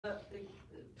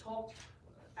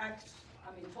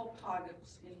top target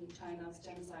in China's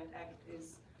Genocide Act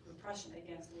is repression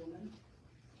against women.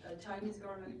 Chinese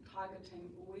government targeting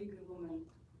Uyghur women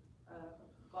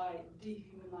by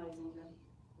dehumanizing them,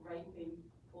 raping,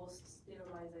 forced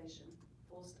sterilization,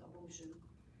 forced abortion,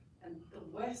 and the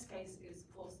worst case is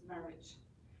forced marriage.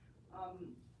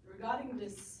 Regarding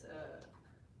this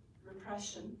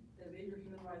repression, the Uyghur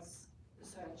Human Rights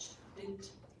Research did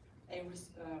a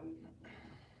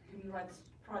Human Rights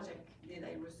Project did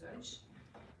a research.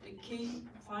 The key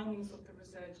findings of the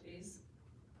research is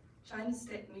Chinese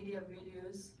state media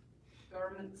videos,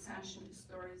 government-sanctioned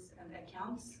stories and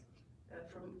accounts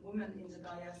from women in the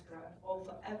diaspora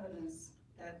offer evidence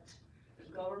that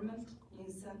the government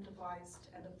incentivized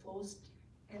and forced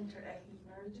inter-ethnic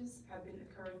marriages have been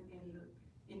occurring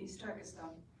in East Turkestan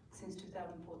since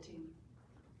 2014.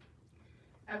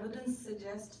 Evidence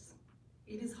suggests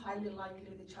it is highly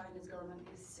likely the Chinese government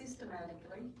is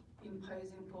systematically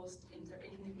imposing forced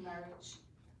inter-ethnic marriage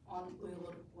on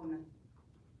Uyghur women.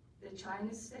 The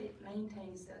Chinese state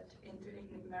maintains that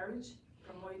inter-ethnic marriage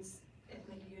promotes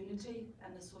ethnic unity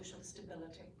and social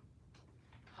stability.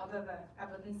 However,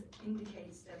 evidence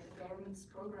indicates that the government's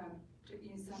program to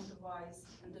incentivize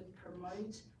and to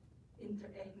promote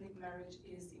inter-ethnic marriage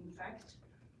is in fact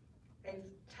a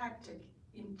tactic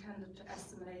intended to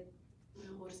assimilate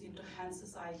Uyghurs into Han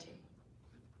society.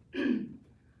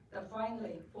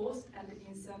 Finally, forced and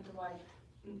incentivized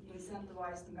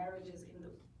marriages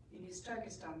in East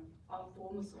Turkestan are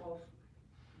forms of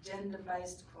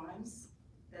gender-based crimes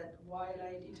that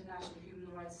violate international human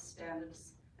rights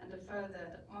standards and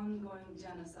further the ongoing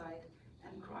genocide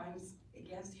and crimes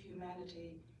against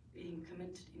humanity being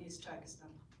committed in East Turkestan.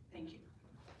 Thank you.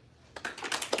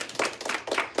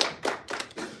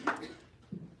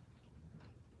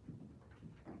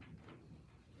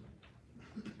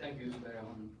 Thank you,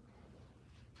 Barahan.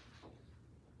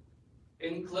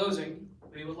 In closing,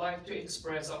 we would like to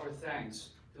express our thanks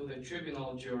to the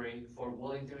tribunal jury for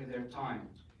volunteering their time,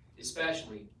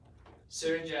 especially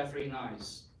Sir Jeffrey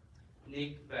Nice,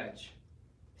 Nick Vetch,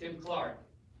 Tim Clark,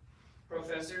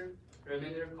 Professor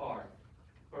Raminder Kaur,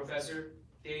 Professor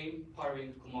Dame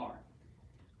Parveen Kumar,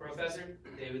 Professor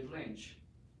David Lynch,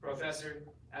 Professor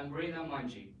Ambrina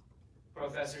Manji,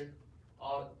 Professor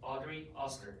Audrey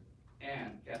Oster,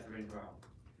 and Catherine Brown.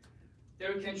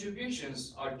 Their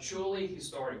contributions are truly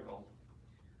historical.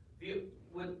 We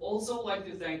would also like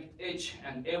to thank each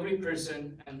and every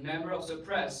person and member of the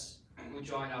press who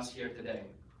join us here today.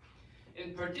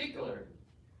 In particular,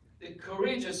 the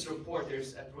courageous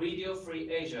reporters at Radio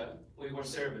Free Asia Uyghur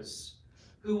Service,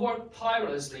 who work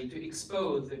tirelessly to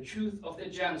expose the truth of the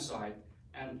genocide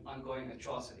and ongoing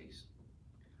atrocities,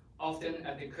 often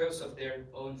at the cost of their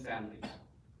own families.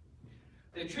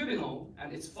 The tribunal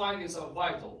and its findings are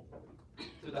vital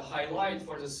to the highlight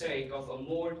for the sake of a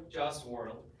more just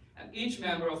world, and each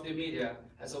member of the media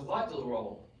has a vital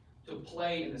role to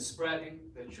play in spreading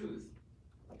the truth.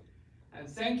 And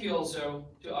thank you also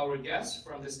to our guests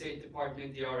from the State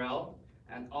Department DRL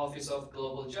and Office of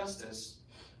Global Justice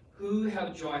who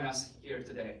have joined us here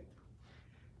today,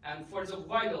 and for the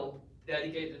vital,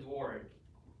 dedicated work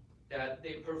that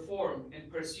they perform in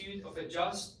pursuit of a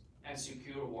just and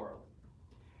secure world.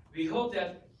 We hope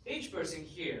that each person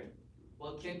here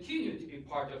will continue to be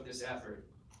part of this effort.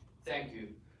 Thank you.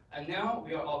 And now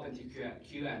we are open to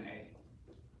Q&A.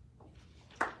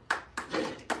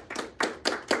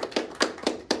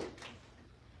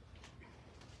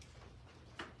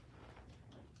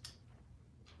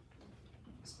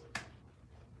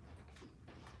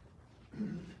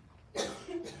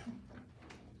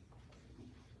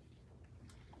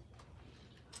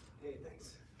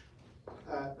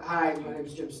 Hi, my name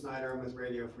is Jim Snyder. I'm with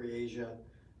Radio Free Asia.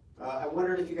 I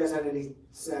wondered if you guys had any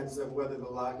sense of whether the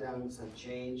lockdowns have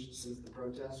changed since the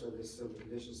protests, or are the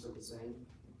conditions still the same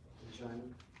in China?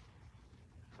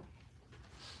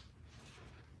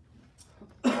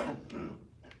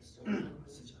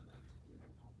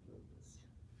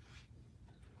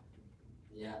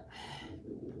 Yeah.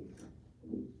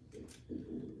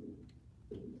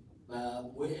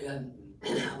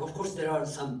 Of course, there are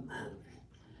some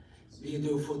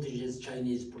video footages,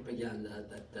 Chinese propaganda,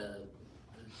 that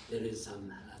there is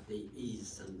some, they ease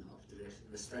some of the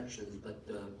restrictions, but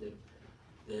the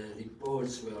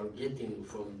reports we are getting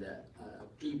from the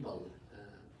people,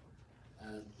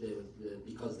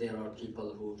 because there are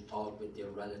people who talk with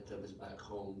their relatives back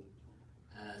home,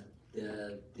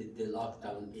 the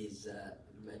lockdown is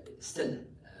still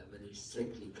very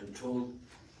strictly controlled,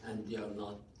 and they are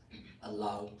not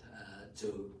allowed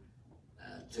to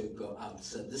go out.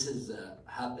 So this is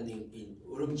happening in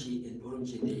Urumqi. In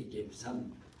Urumqi, they give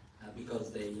some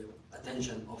because the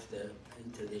attention of the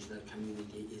international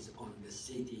community is on the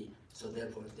city, so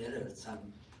therefore there are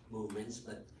some movements,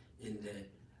 but in the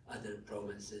other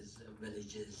provinces,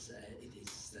 villages, it is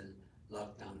still,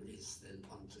 lockdown is still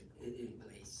in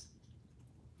place.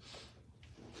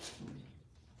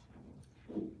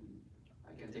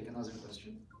 I can take another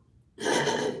question.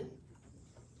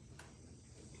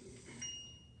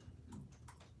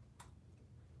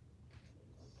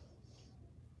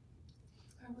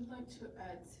 I would like to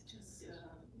add just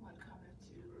one comment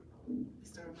to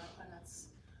Mr. Mapanat's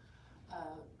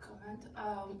comment.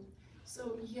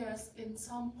 So yes, in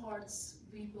some parts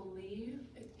we believe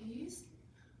it is,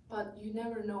 but you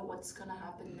never know what's gonna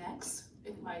happen next.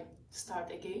 It might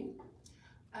start again.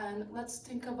 And let's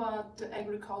think about the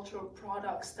agricultural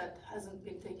products that hasn't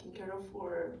been taken care of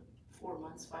for 4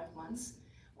 months, 5 months.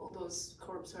 All those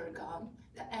crops are gone.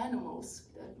 The animals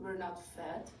that were not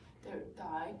fed, they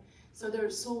die. So there are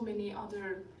so many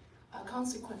other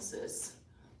consequences,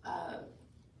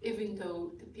 even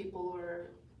though the people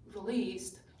were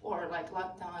released or like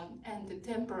lockdown ended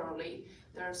temporarily,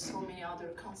 there are so many other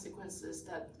consequences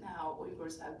that now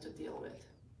Uyghurs have to deal with.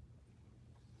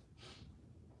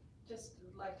 Just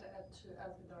would like to add to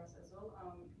Azgadar's as well.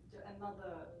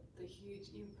 The huge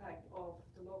impact of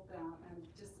the lockdown and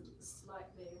just a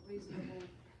slightly reasonable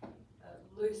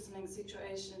loosening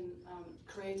situation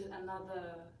created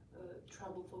another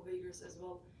trouble for Uyghurs as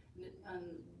well, and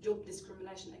job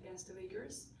discrimination against the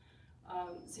Uyghurs.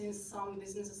 Since some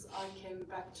businesses came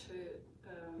back to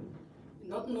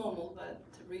not normal but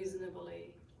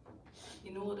reasonably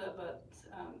in order, but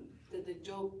the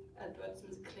job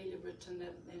advertisements clearly written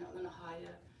that they're not going to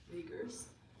hire Uyghurs.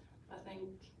 I think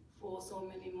for so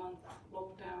many months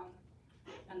lockdown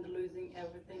and losing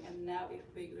everything, and now if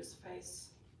Uyghurs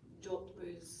face job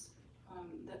lose,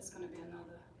 that's going to be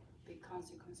another big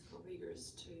consequence for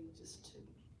Uyghurs to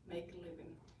make a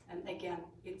living. And again,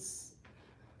 it's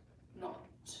not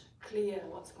clear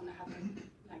what's going to happen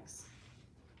next.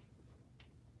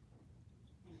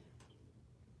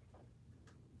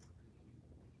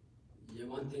 Yeah,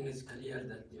 one thing is clear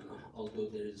that, although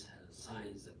there is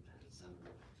signs of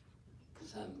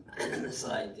some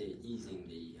slight easing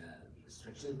the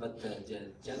restrictions, but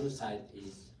the genocide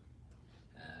is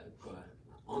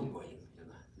ongoing.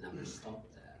 Never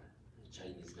stopped. The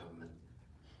Chinese government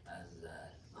has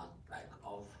not backed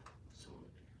off, so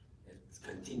it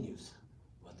continues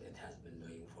what it has been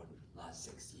doing for the last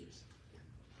 6 years.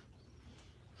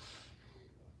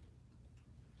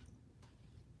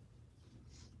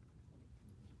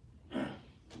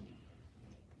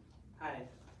 Hi,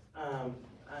 I'm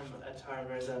Atar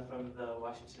Mirza from the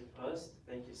Washington Post.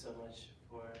 Thank you so much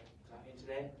for talking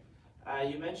today.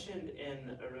 You mentioned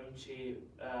in Urumqi,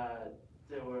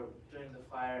 during the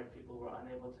fire, people were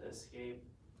unable to escape,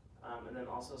 and then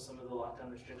also some of the lockdown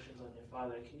restrictions on your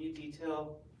father. Can you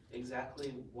detail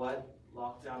exactly what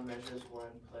lockdown measures were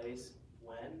in place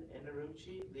when in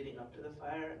Urumqi, leading up to the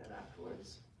fire and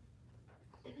afterwards?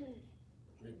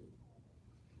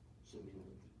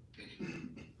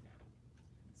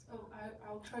 So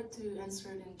I'll try to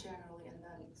answer it in general, and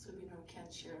then Subino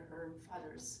can share her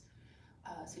father's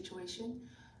situation.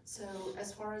 So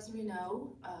as far as we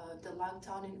know, the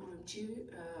lockdown in Urumqi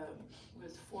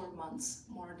was 4 months,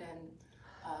 more than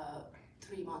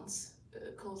 3 months,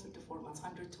 closer to 4 months,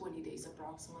 120 days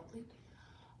approximately.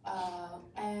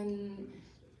 And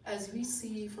as we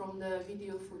see from the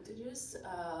video footages,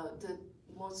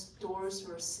 most doors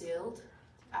were sealed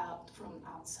out from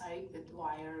outside with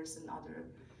wires and other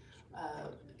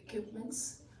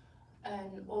equipments.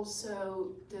 And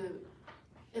also the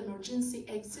emergency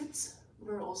exits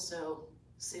were also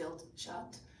sealed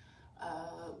shut,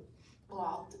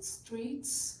 blocked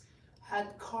streets,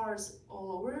 had cars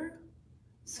all over,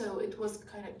 so it was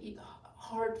kind of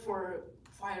hard for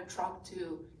a fire truck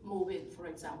to move in, for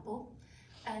example.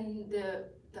 And the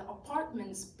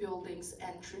apartments building's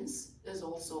entrance is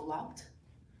also locked.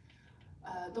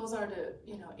 Those are the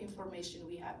information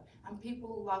we have. And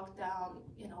people locked down,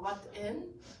 locked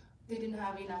in. They didn't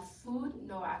have enough food,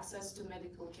 no access to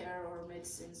medical care or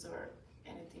medicines or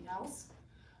anything else.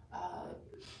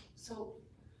 So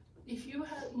if you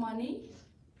had money,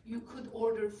 you could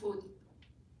order food,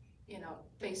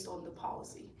 based on the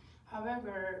policy.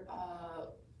 However,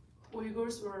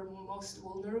 Uyghurs were most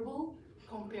vulnerable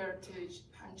compared to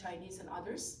Han Chinese and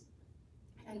others.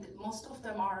 And most of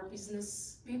them are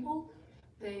business people.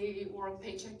 They work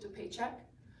paycheck to paycheck.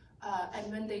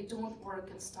 And when they don't work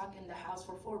and stuck in the house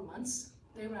for 4 months,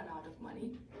 they run out of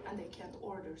money and they can't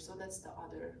order. So that's the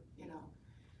other,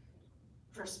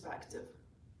 perspective.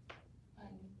 And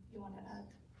you want to add?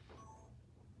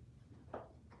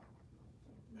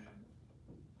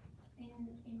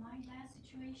 in my dad's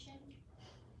situation,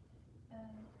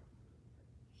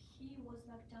 he was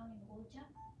locked down in Volja,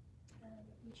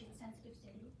 which is a sensitive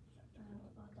city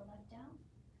about the lockdown.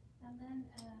 And then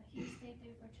he stayed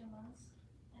there for 2 months,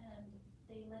 and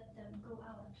they let them go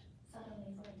out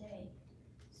suddenly for a day.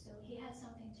 So he had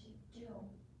something to do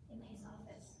in his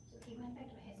office. So he went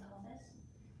back to his office,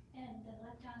 and the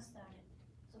lockdown started.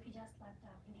 So he just locked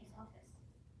up in his office.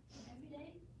 And every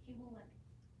day he will like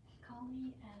call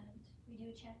me and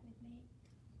video chat with me.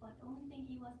 But the only thing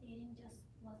he was eating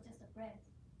was just a bread.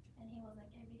 And he was like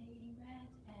every day eating bread,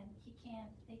 and they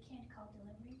can't call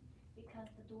delivery because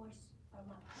the doors are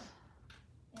locked.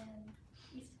 And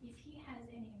if he has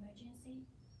any emergency,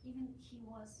 even he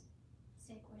was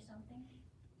sick or something,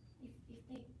 if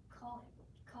they call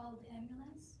the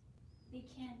ambulance, they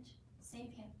can't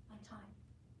save him on time,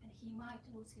 and he might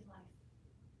lose his life.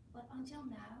 But until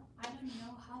now, I don't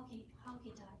know how he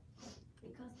died,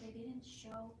 because they didn't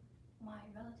show my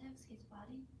relatives his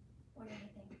body or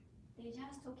anything. They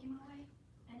just took him away,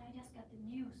 and I just got the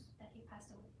news that he passed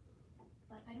away.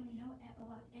 But I don't know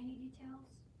about any details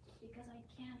because I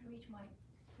can't reach my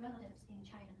relatives in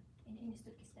China, in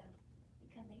Uzbekistan,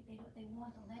 because they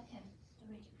won't let him to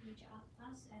reach out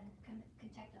us and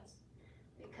contact us,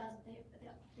 because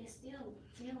they still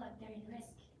feel like they're in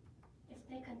risk. If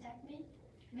they contact me,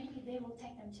 maybe they will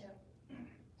take them too.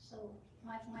 So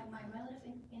my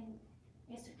relative in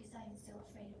Uzbekistan is still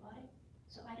afraid about it.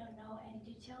 So I don't know any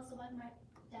details about my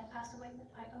dad passed away, but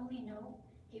I only know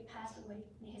he passed away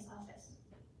in his office.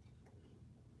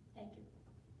 Thank you.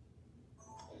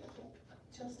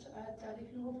 Just to add that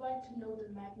if you would like to know the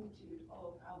magnitude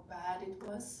of how bad it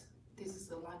was, this is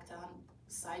the lockdown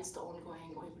besides the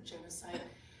ongoing Uyghur genocide.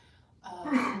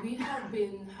 We have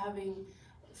been having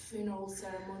funeral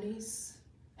ceremonies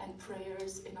and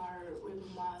prayers in our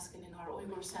Uyghur mosque and in our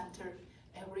Uyghur center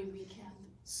every weekend.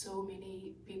 So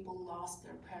many people lost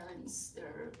their parents,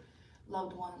 their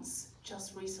loved ones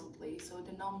just recently. So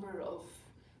the number of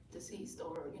deceased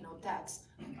or deaths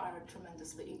are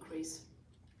tremendously increased,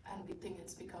 and we think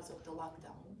it's because of the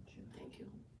lockdown. Thank you.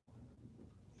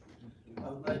 I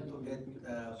would like to get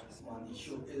one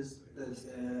issue is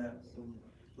the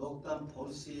lockdown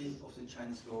policy of the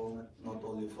Chinese government, not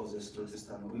only for the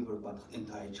Turkestan Uyghur but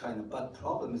entire China. But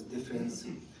problem is different.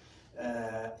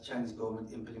 Chinese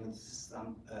government implemented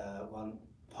some one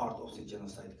part of the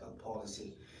genocidal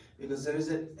policy, because there is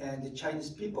the Chinese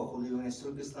people who live in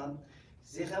Turkestan,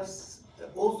 they have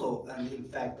also and in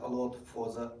fact a lot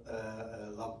for the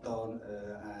lockdown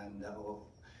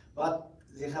but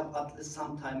they have at least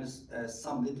sometimes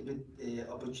some little bit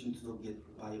opportunity to get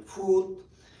buy food.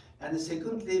 And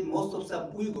secondly, most of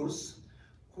them Uyghurs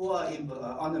who are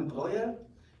unemployed,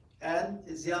 and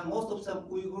they are most of them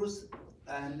Uyghurs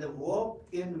and work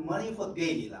in money for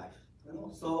daily life.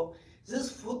 So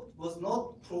this food was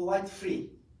not provided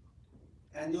free,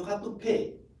 and you have to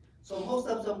pay. So most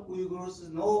of them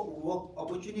Uyghurs no work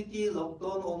opportunity,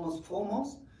 lockdown almost 4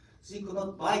 months, so you could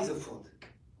not buy the food.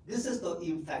 This is the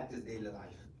impact of daily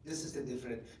life. This is the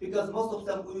difference, because most of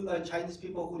them Chinese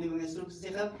people who live in Turkey,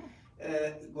 they have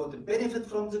got the benefit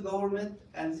from the government,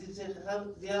 and they have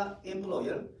their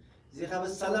employer. They have a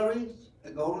salary,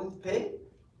 a government pay,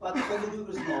 but for the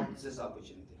Uyghurs not this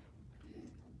opportunity.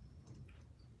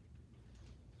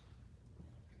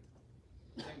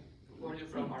 Corny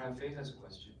from RFA has a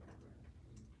question.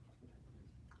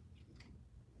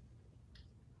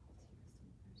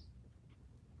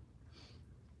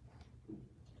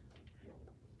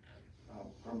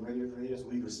 From Radio's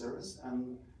Uyghur service,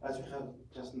 and as you have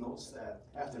just noticed that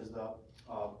after the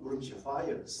Urumqi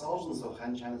fire, thousands of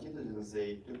Han China citizens,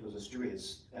 they took to the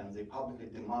streets and they publicly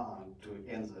demand to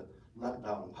end the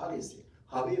lockdown policy.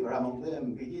 However, among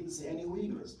them, we didn't see any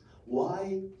Uyghurs.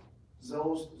 Why the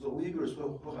Uyghurs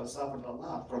who have suffered a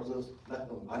lot from those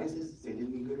lockdown policies, they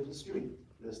didn't go to the street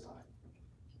this time?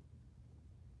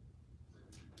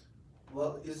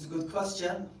 Well, it's a good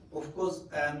question, of course,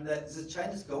 and the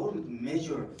Chinese government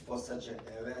measure for such an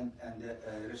event and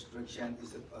restriction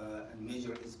is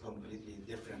measure is completely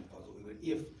different for the Uyghur.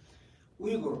 If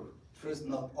Uyghur first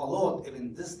not allowed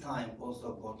even this time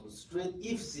also go to the street,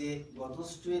 if they go to the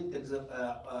street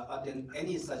attend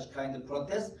any such kind of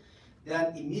protest,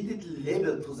 then immediately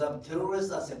labeled to them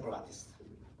terrorists or separatists.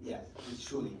 Yes,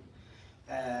 surely.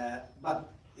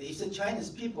 But if the Chinese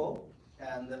people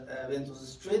and went to the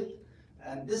street,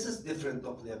 and this is different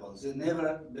of levels. They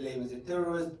never believe in the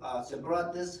terrorists or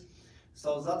separatists.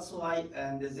 So that's why,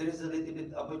 and there is a little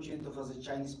bit opportunity for the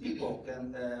Chinese people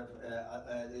can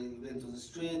they went to the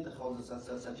street, hold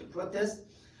such a protest.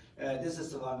 This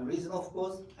is one reason, of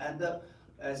course. And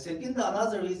Second,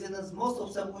 another reason is most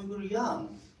of them Uyghur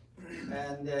young,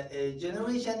 and a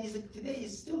generation is today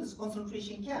is still this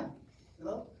concentration camp, you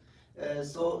know.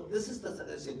 So this is the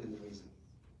second reason.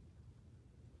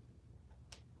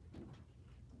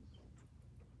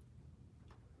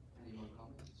 Any more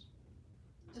comments?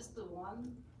 Just the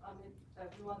one, I mean,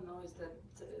 everyone knows that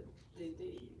the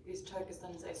East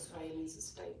Turkestan is Israeli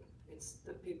state. It's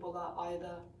the people are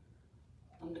either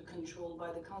under control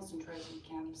by the concentration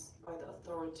camps, by the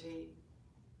authority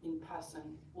in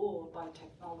person, or by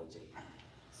technology.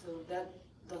 So that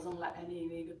doesn't let any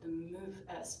Uyghur to move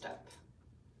a step,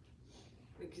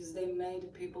 because they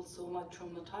made people so much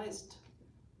traumatized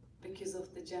because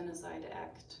of the Genocide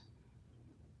Act.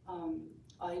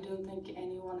 I don't think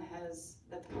anyone has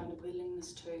that kind of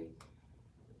willingness to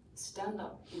stand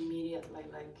up immediately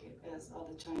like as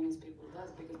other Chinese people does,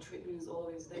 because treatment is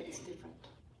always there, it's different.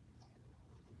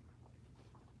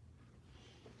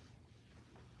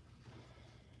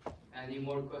 Any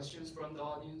more questions from the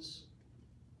audience?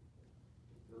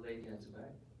 The lady at the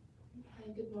back. Hi,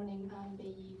 good morning. I'm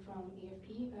Bei from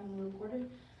AFP. I'm a reporter.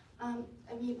 I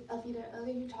mean, Alvida,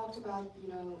 earlier you talked about,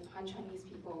 Han Chinese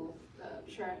people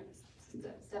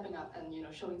stepping up and,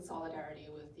 showing solidarity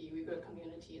with the Uyghur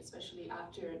community, especially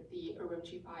after the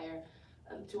Urumqi fire.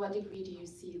 To what degree do you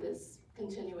see this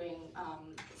continuing,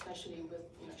 especially with,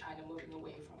 China moving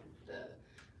away from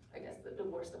the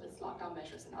worst of its lockdown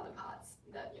measures in other parts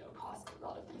that, caused a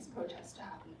lot of these protests to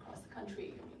happen across the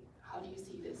country? I mean, how do you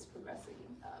see this progressing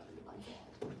in the months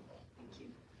ahead? Thank you.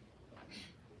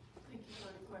 Thank you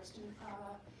for the question.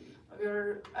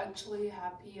 We're actually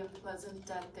happy and pleasant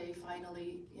that they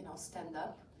finally, stand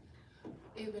up.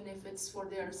 Even if it's for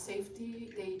their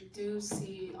safety, they do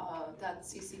see that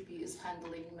CCP is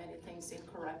handling many things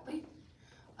incorrectly,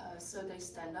 so they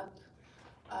stand up.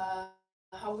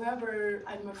 However,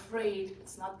 I'm afraid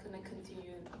it's not going to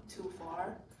continue too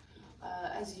far.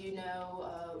 As you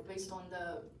know, based on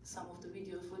some of the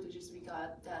video footages we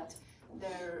got, that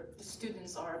the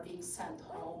students are being sent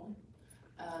home.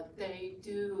 They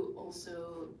do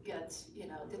also get,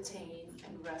 detained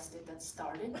and arrested. That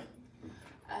started.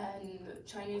 And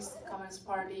Chinese Communist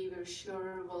Party, we're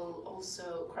sure, will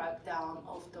also crack down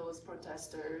of those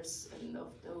protesters and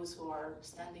of those who are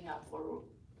standing up for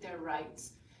their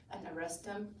rights and arrest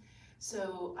them.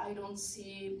 So I don't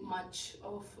see much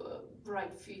of a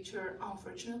bright future,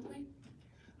 unfortunately.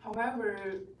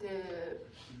 However, the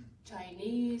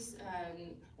Chinese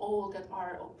and all that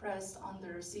are oppressed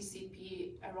under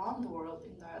CCP around the world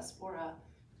in diaspora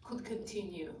could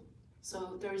continue.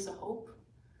 So there is a hope.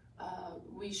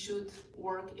 We should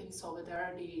work in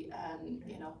solidarity and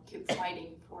keep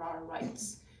fighting for our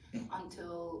rights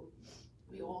until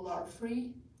we all are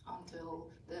free, until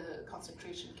the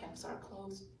concentration camps are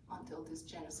closed, until this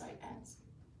genocide ends.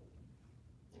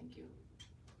 Thank you.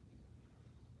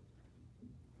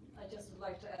 I just would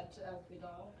like to add to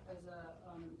Vidal as a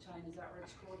Chinese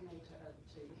outreach coordinator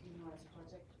to the Human Rights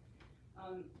Project.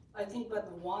 I think that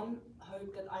the one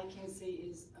hope that I can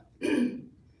see is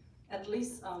at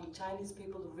least Chinese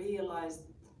people realize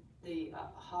the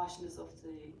harshness of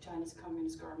the Chinese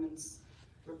Communist government's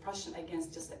repression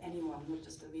against just anyone, not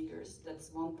just the Uyghurs.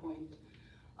 That's one point.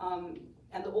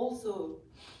 And also,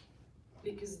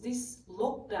 because this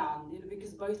lockdown,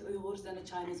 because both Uyghurs and the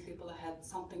Chinese people had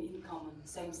something in common,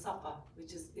 same suffer,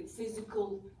 which is the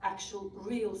physical, actual,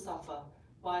 real suffer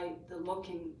by the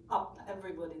locking up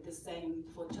everybody the same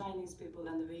for Chinese people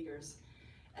and the Uyghurs.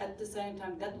 At the same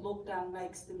time, that lockdown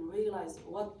makes them realize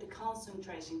what the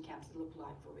concentration camps look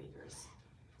like for Uyghurs.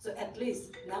 So at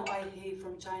least now I hear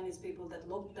from Chinese people that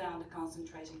locked down the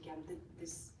concentration camp,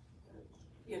 this,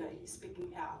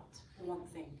 speaking out, one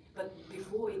thing. But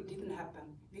before it didn't happen,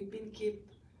 we've been keep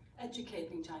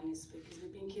educating Chinese speakers.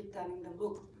 We've been keep telling them,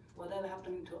 look, whatever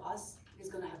happening to us is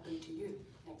going to happen to you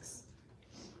next.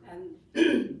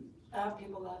 And our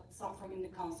people are suffering in the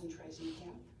concentration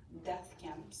camp, death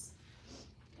camps.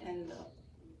 And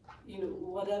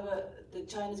whatever the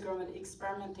Chinese government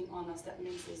experimenting on us, that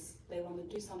means is they want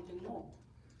to do something more.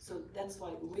 So that's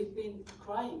why we've been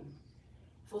crying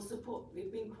for support.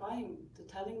 We've been crying to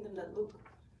telling them that, look,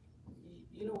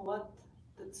 you know what,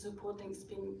 that supporting,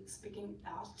 speaking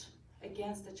out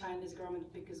against the Chinese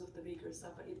government because of the Uyghur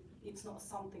suffer, it's not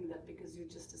something that because you're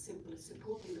just simply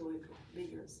supporting the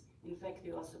Uyghurs. In fact,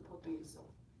 you are supporting yourself.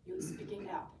 You're speaking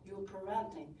out. You're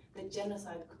preventing that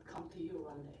genocide could come to you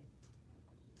one day.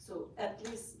 So at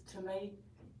least to me,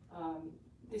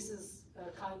 this is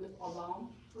a kind of alarm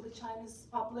for the Chinese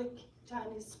public,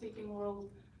 Chinese-speaking world,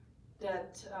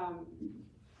 that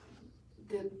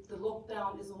the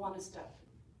lockdown is one step.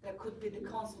 there could be the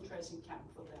concentration camp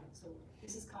for them. So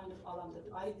this is kind of alarm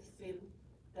that I feel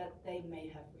that they may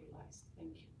have realized.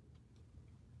 Thank you.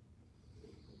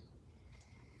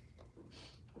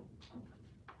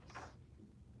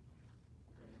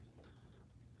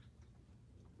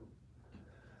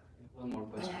 One more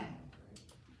question.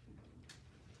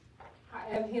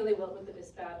 Hi, I'm Haley Wilt with the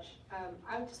Dispatch.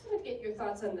 I just want to get your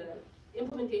thoughts on the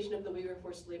implementation of the Uyghur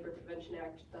Forced Labor Prevention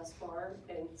Act thus far,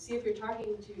 and see if you're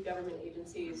talking to government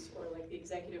agencies or like the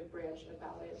executive branch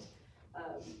about it.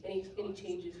 Any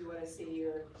changes you want to see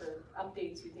or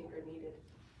updates you think are needed?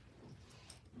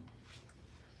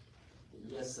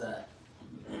 Yes,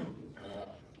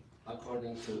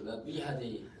 according to, we had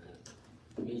a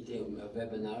meeting, a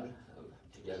webinar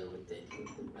together with the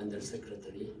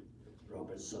Undersecretary,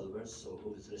 Robert Silvers, so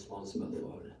who is responsible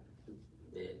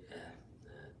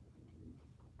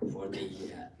for the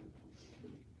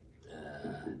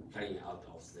carrying out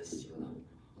of this,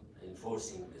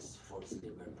 enforcing this Forced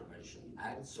Labor Prevention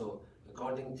Act. So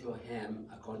according to him,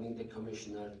 according to the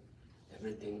Commissioner,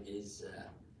 everything is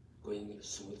going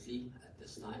smoothly at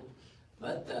this time.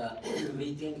 But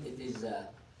we think it is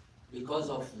because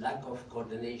of lack of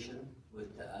coordination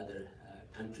with the other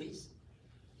countries,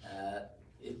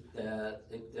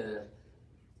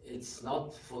 it's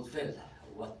not fulfilled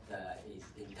what is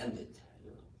intended.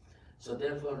 So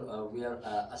therefore, we are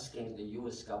asking the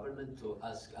U.S. government to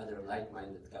ask other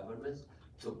like-minded governments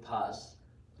to pass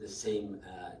the same,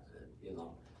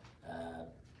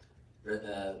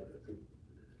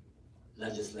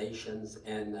 legislations,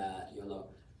 and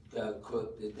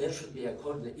there should be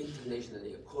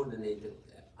internationally coordinated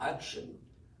action.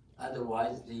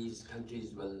 Otherwise, these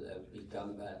countries will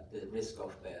become at the risk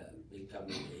of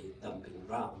becoming a dumping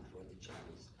ground for the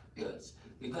Chinese goods.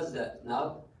 Because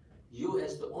now,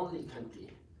 U.S. the only country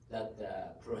that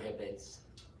prohibits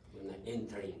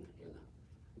entering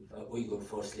Uyghur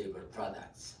forced labor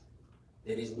products.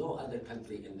 There is no other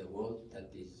country in the world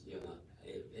that is,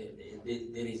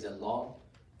 there is a law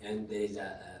and there is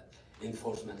a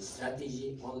enforcement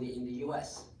strategy only in the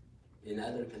U.S. In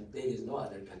other there is no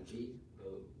other country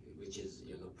which is,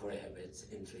 prohibits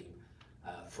entering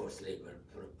forced labor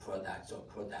products or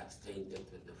products tainted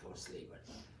with the forced labor.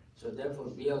 So therefore,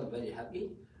 we are very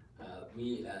happy.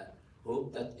 We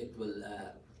hope that it will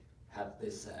have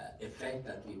this effect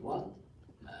that we want,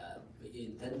 we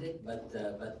intended, but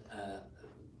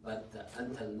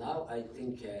until now, I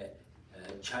think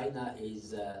China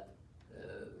is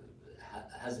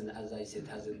hasn't, as I said,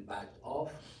 hasn't backed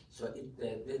off. So it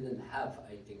didn't have,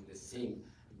 I think, the same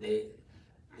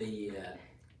the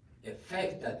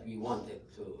effect that we wanted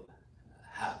to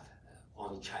have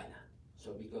on China.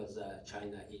 So because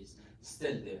China is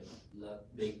still the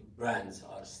big brands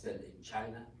are still in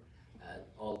China,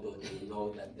 although they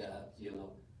know that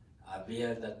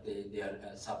aware that their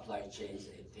supply chains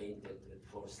are tainted with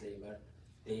forced labor,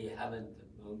 they haven't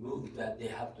moved. That they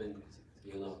have been,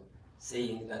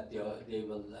 saying that they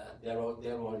will.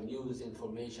 There were news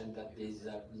information that these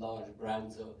large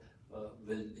brands will,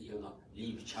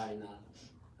 leave China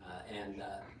and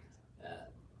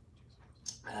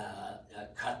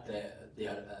cut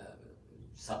their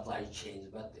supply chains,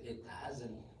 but it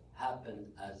hasn't happened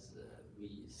as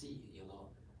we see.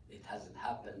 It hasn't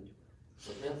happened.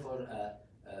 So therefore,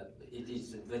 it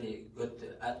is very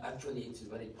good. Actually, it's a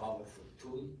very powerful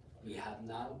tool we have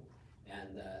now,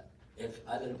 and if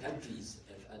other countries,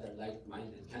 if other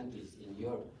like-minded countries in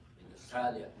Europe, in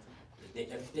Australia,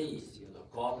 if they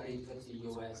cooperate with the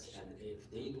U.S. and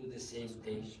if they do the same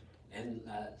thing and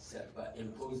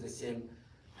impose the same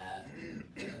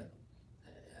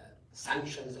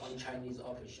sanctions on Chinese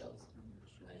officials,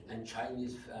 and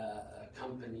Chinese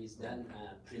companies then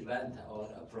prevent or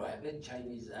prohibit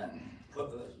Chinese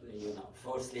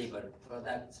forced labor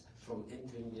products from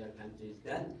entering their countries,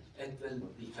 then it will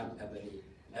become a very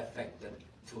effective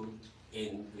tool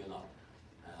in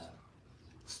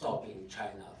stopping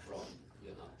China from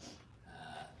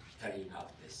carrying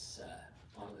out this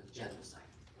genocide.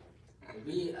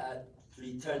 We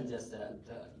returned just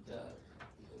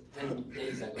 10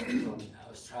 days ago from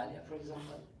Australia, for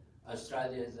example.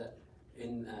 Australia is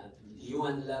in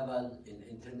UN level, in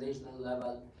international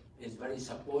level, is very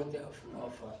supportive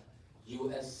of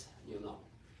U.S.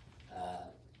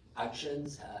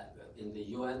 Actions in the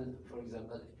UN. For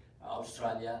example,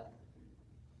 Australia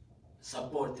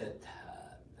supported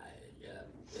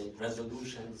the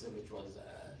resolutions which was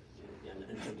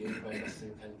introduced by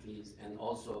Western countries, and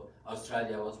also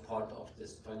Australia was part of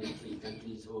this 23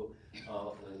 countries who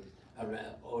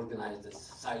organized this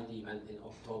side event in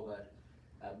October.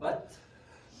 But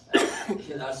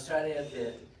in Australia,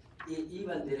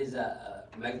 even there is a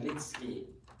Magnitsky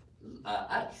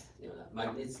act.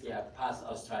 Magnitsky Act passed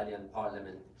Australian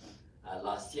Parliament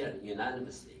last year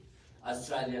unanimously.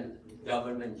 Australian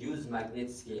government used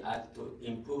Magnitsky Act to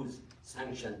impose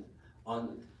sanctions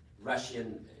on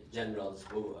Russian generals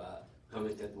who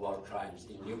committed war crimes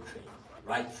in Ukraine,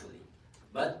 rightfully.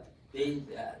 But they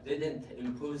didn't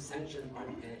impose sanctions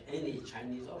on any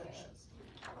Chinese officials.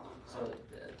 So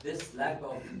this lack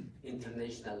of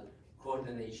international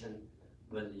coordination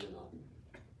will,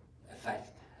 affect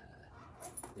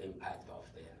the impact of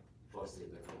the forced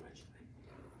labor convention.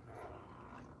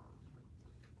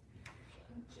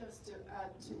 Just to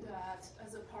add to that,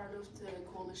 as a part of the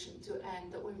coalition to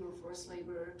end the Uyghur forced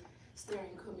labor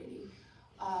steering committee,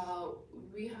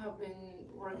 we have been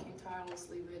working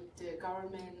tirelessly with the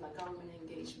government, like government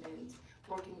engagement,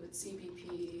 working with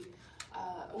CBP,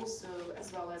 also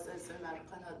as well as Ömer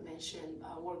Kanat mentioned,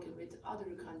 working with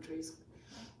other countries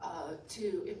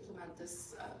to implement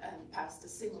this and pass the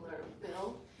similar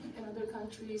bill in other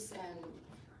countries, and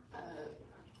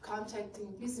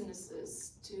contacting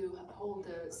businesses to hold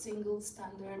a single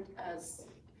standard, as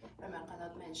Ömer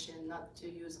Kanat mentioned, not to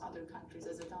use other countries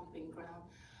as a dumping ground.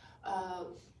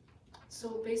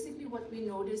 So basically what we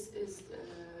noticed is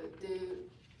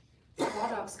the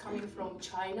products coming from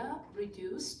China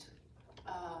reduced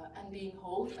and being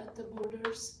held at the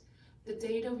borders. The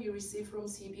data we receive from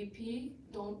CBP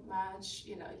don't match,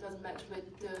 it doesn't match with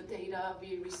the data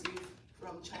we receive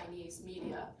from Chinese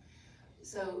media.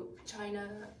 So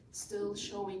China still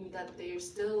showing that they're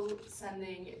still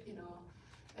sending,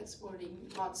 exporting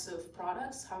lots of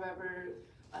products. However,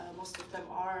 most of them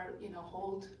are,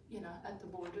 hold, at the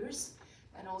borders.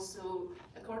 And also,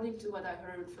 according to what I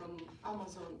heard from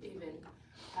Amazon, even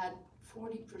had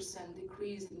 40%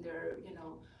 decrease in their,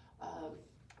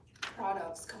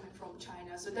 products coming from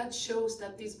China. So that shows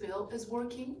that this bill is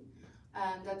working,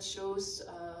 and that shows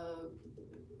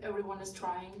everyone is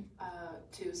trying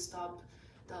to stop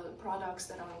the products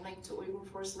that are linked to Uyghur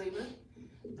forced labor.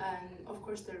 And of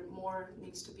course, there more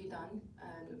needs to be done,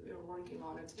 and we're working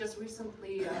on it. Just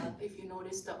recently, if you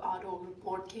notice, the auto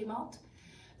report came out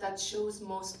that shows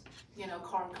most,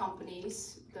 car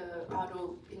companies, the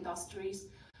auto industries,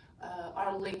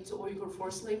 are linked to Uyghur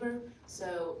forced labor.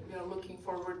 So we are looking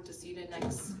forward to see the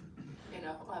next,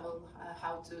 level,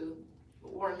 how to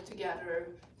work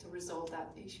together to resolve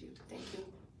that issue. Thank you.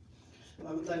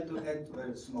 I would like to add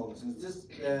very small things. This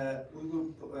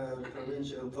Uyghur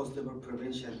Forced Labor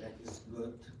Prevention Act is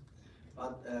good,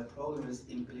 but problem is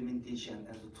implementation,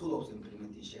 and the tool of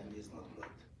implementation is not good.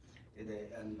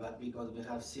 But because we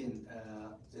have seen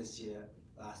this year,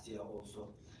 last year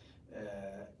also,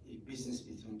 business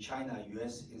between China and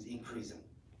US is increasing.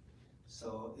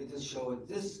 So it is showing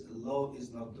this law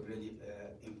is not really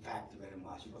impact very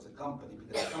much because the company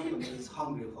is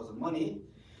hungry for the money.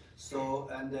 So,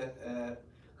 and the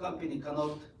company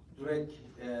cannot bring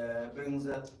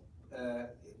the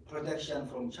protection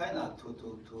from China to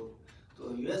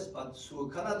US, but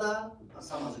through Canada and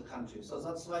some other countries. So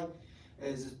that's why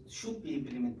it should be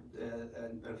implemented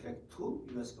and perfect to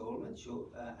US government,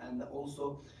 and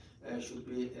also should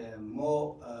be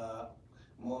more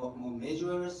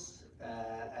measures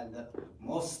and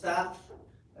more staff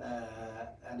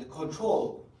and the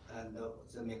control and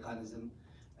the mechanism,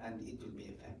 and it will be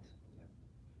effective.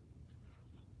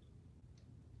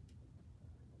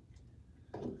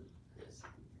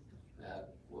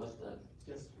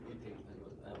 Yes.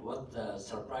 What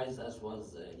surprised us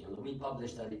was, we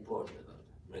published a report about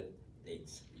Red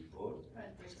Dates report.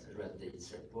 Red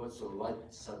Dates report. So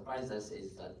what surprised us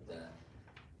is that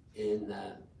in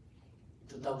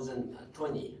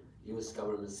 2020, U.S.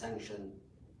 government sanctioned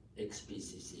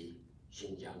XPCC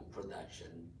Xinjiang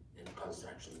Production and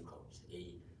Construction Corps,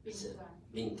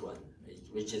 Bingtuan,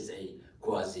 which is a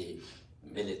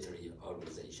quasi-military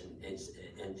organization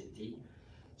entity.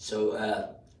 So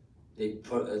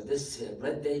this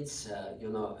Red Dates,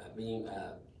 being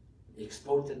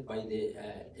exported by the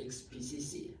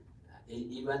XPCC.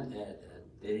 Even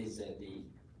there is the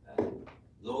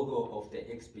logo of the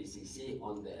XPCC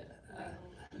on the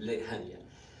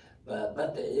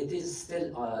but it is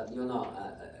still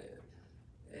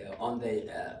on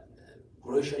the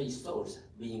grocery stores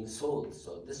being sold.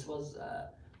 So this was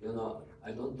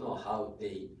I don't know how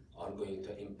they are going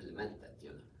to implement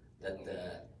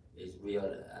that. We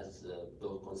are, as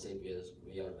Dolcon said,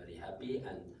 we are very happy,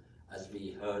 and as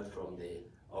we heard from the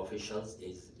officials,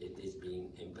 it is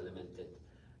being implemented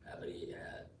very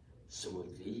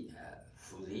smoothly,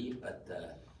 fully.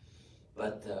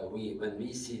 But when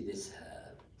we see this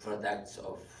products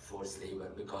of forced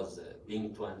labor, because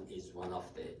Bingtuan is one of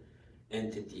the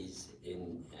entities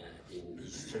in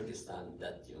East Turkestan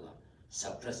that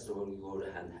suppressed the Uyghur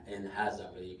and has a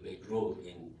very big role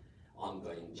in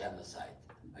ongoing genocide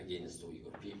against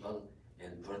Uyghur people,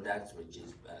 and products which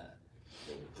is the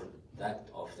product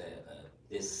of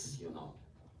this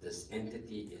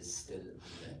entity is still in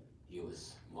the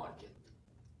U.S. market.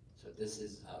 So this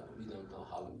is, we don't know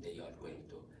how they are going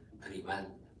to prevent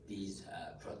these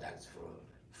products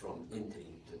from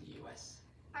entering to the U.S.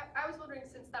 I was wondering,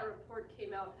 since that report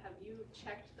came out, have you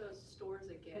checked those stores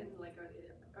again? Like,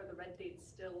 are the red dates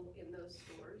still in those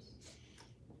stores?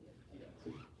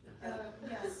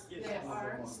 Yes, they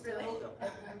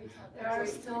are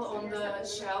still on the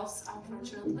shelves,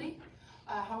 unfortunately.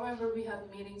 However, we have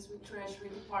meetings with Treasury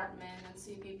Department and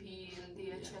CBP and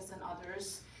DHS and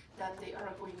others that they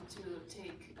are going to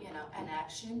take, an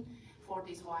action for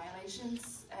these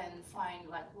violations and find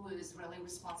like who is really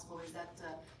responsible. Is that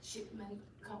the shipment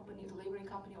company, delivery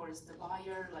company, or is the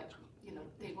buyer? Like,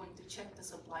 they're going to check the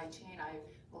supply chain. I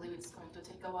believe it's going to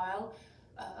take a while.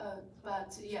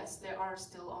 But yes, they are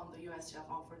still on the US shelf,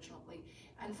 unfortunately.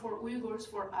 And for Uyghurs,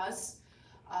 for us,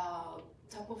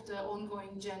 top of the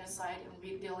ongoing genocide, and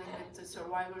we're dealing with the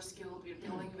Survivors Guild, we're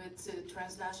dealing with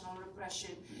transnational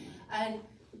repression. And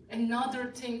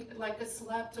another thing, like a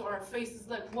slap to our face, is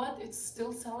like, what? It's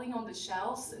still selling on the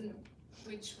shelves, and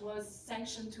which was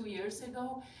sanctioned 2 years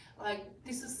ago. Like,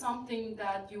 this is something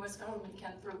that US government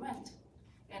can prevent,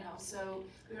 so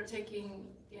we are taking,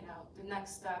 the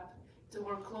next step to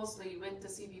work closely with the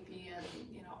CBP and,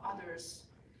 others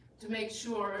to make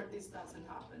sure this doesn't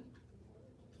happen.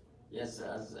 Yes,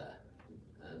 as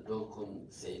Dolkun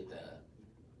said,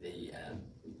 the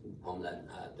Homeland,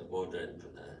 the Border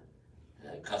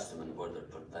and Custom and Border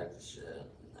Protection,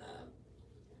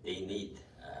 they need,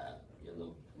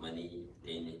 money,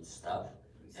 they need stuff,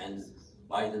 and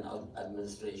Biden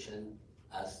administration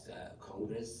asked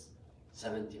Congress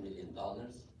 $70 million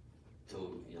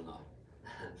to,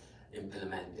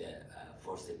 implement the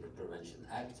Forced Labor Prevention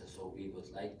Act. So we would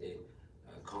like the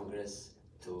Congress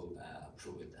to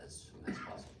approve it as soon as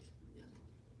possible.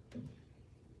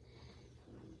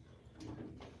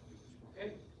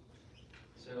 Okay.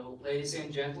 So, ladies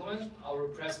and gentlemen, our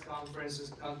press conference is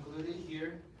concluded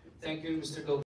here. Thank you, Mr. Gold.